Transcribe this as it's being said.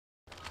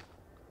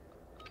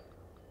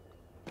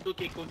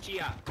que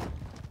conchia.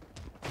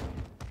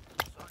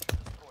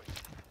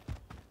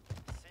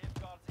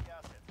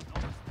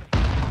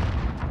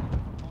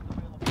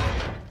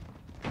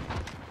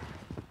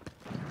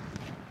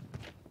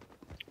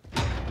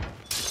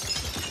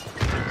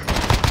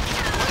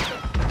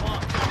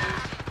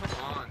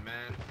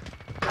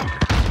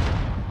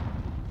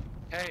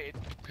 Hey,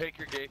 pick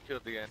your gate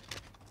field again.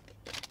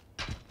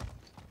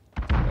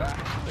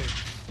 Actually.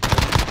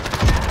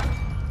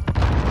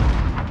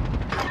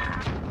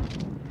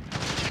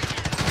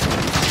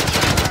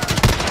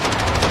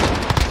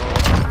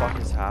 What the fuck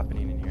is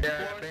happening in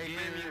here?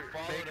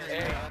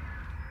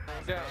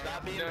 Yeah,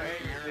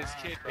 this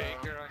kid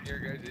Baker on your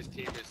guys'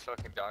 team is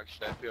fucking dog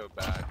shit. I feel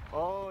bad.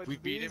 Oh, it's we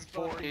beat him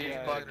 4 games.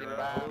 fucking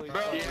bad. Bro,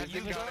 He he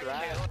hasn't got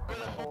got killed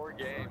for 4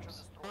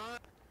 games.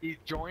 He's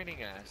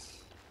joining us.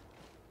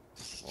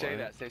 Say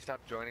that. Say stop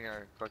joining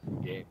our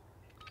fucking game.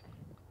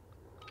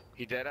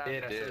 He did. I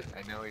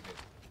know he did.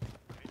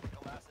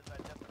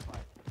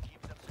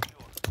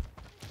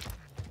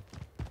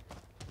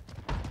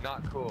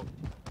 Not cool.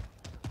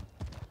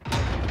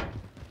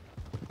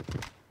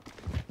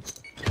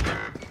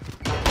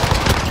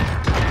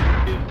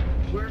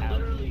 Dude, we're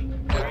literally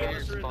three of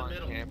us are in the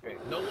middle. Camping.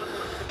 No one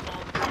wants to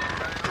call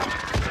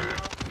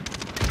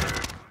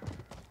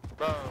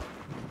Bro.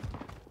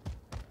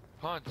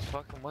 Punch,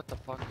 fucking what the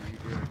fuck are you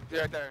doing?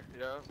 Yeah, there, you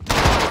know?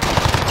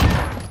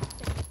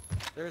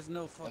 There's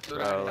no fucking...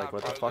 Bro, like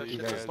what the fuck are you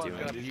guys doing?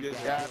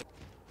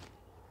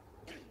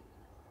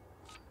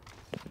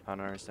 I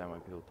don't understand why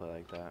people play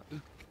like that.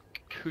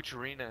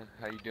 Kucharina,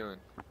 how you doing?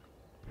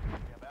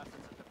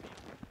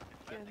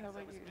 Good, how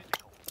about you?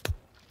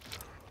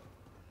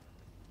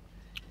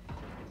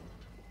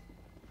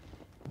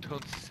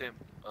 Don't simp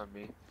on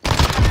me.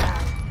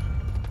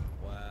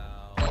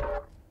 Wow.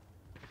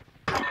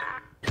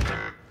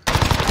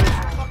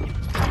 fucking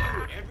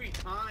two every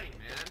time,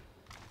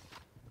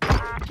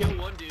 man. Kill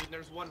one dude and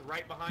there's one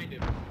right behind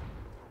him.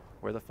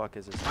 Where the fuck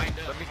is this? Lined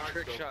up, Let me hard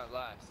trick scope. shot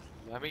last.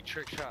 Let me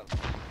trick shot.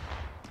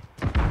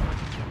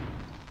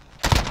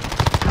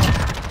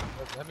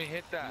 Let me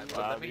hit that.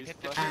 Wow, Let me these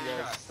hit the fucking trick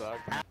guys shot.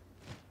 suck.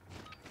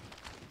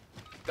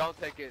 Don't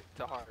take it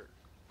to heart.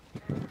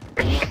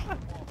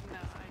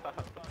 No,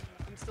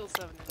 I'm still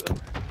 7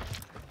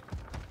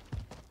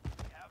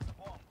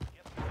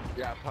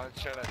 Yeah, punch,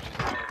 shut up, she's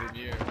better than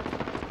you.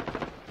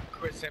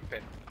 Quit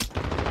simping.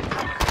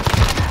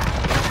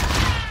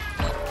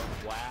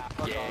 Wow.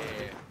 Yeah.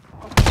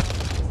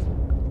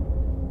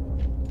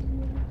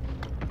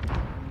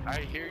 I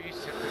hear you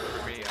simping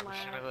for me. I'm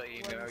just gonna let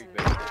you know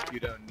that you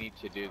don't need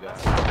to do that.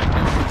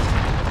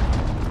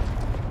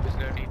 There's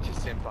no need to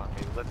simp on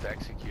me. Let's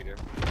execute him.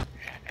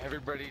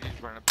 Everybody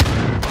just run up.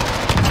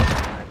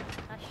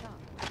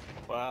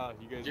 Wow,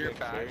 you guys You're get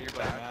back, carried you're by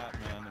back. that,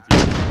 man. If you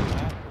did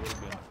that, it would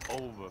have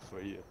been over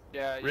for you.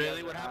 Yeah,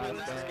 Really? What happened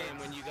last game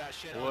when you got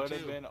shit on Would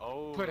have too? been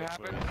over. What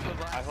happened for you. to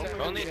last I hope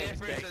time? Only you guys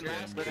difference in get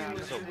last carried. game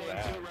was so you won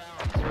bad. 2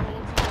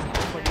 rounds.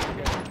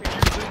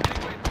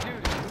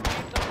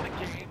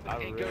 I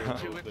really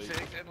hope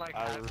And like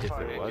I have really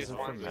fun and just wasn't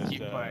want for to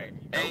keep Matt, playing.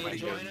 Hey, Nobody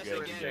join goes us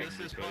good again. against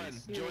This is the fun.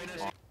 face. Join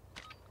us.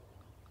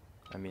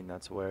 I mean,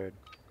 that's weird.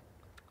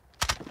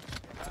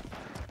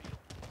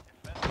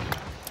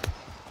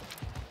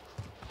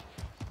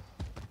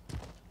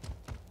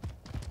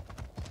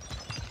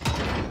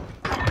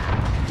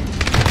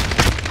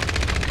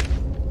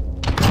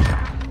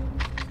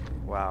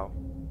 Wow.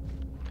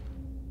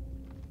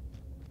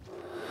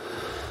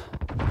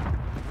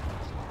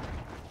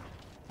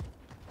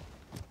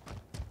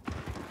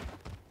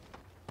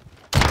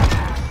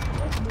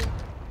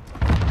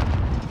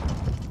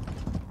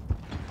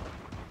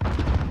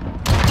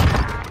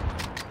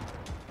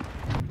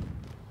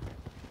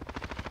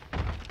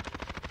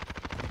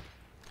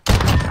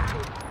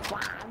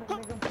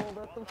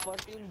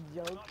 Fucking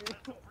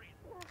Joker.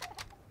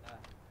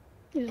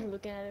 He's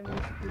looking at him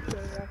with the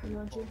rapping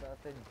on you.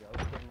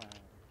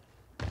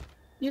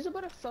 You're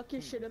about to fuck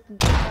your shit up and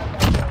get out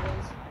that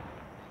was.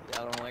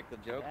 Y'all don't like the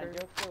Joker? That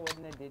Joker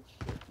wouldn't have did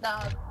shit.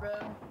 Nah,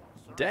 bro.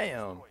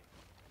 Damn.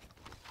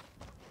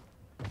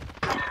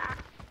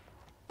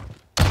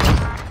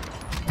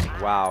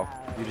 Wow,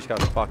 you just got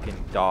fucking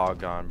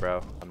doggone,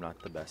 bro. I'm not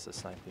the best at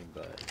sniping,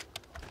 but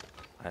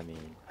I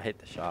mean, I hit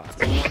the shots.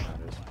 That's what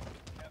matters.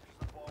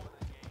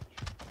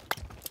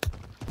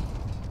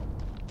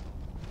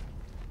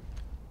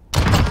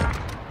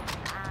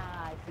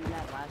 I seen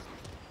that last.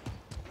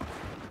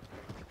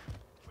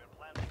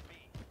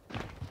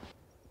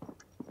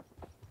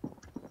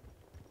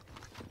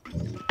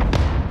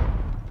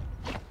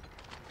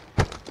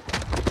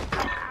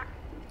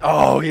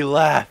 Oh, he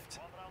left.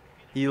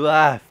 He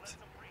left.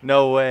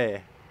 No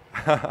way.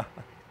 That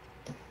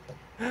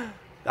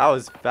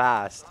was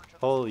fast.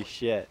 Holy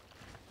shit.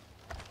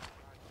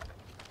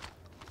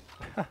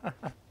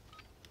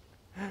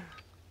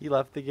 He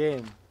left the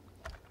game.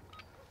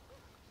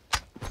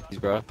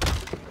 Bro.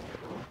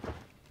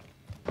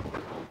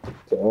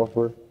 It's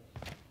over.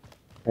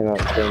 And I'll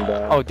turn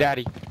down. Oh,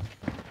 daddy.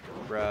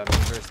 Bruh, me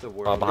versus the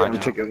world. behind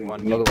right you. now. Taking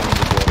One another v- one of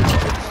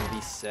the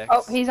 1v6.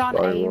 Oh, he's on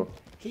boys. A. Bro.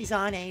 He's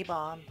on A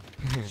bomb.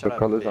 The Shut up,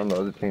 colors on bitch. the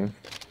other team.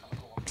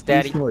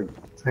 Daddy. He's like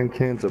 10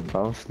 cans of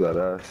bounce to that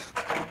ass.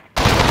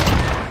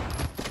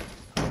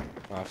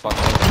 Ah, fuck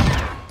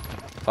her.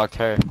 Fuck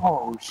her.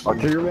 Oh, shit. I'll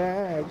your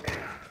back.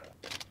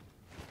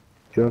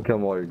 You don't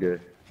come while you're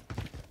gay.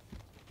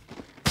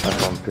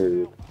 That's on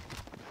period.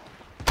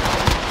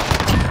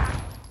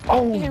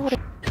 Oh!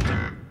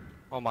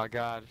 Oh my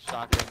god,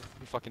 shotgun.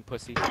 You fucking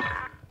pussy.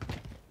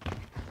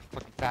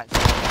 Fucking fat.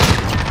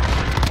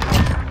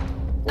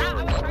 Bro,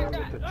 I didn't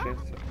get the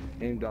chance to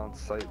aim down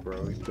sight,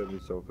 bro. He killed me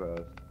so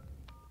fast.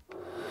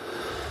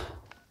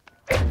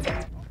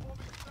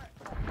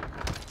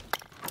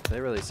 They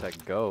really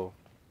said go.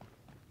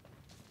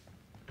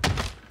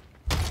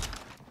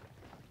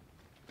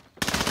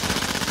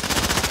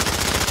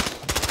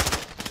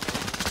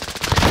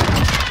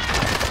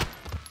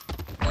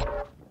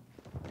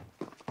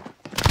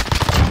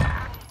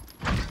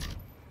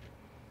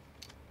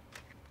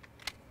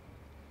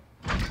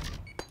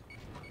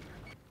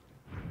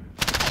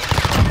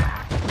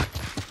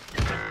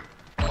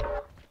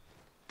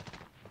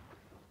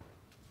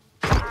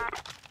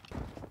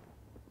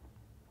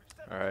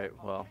 Alright,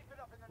 well,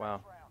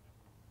 wow.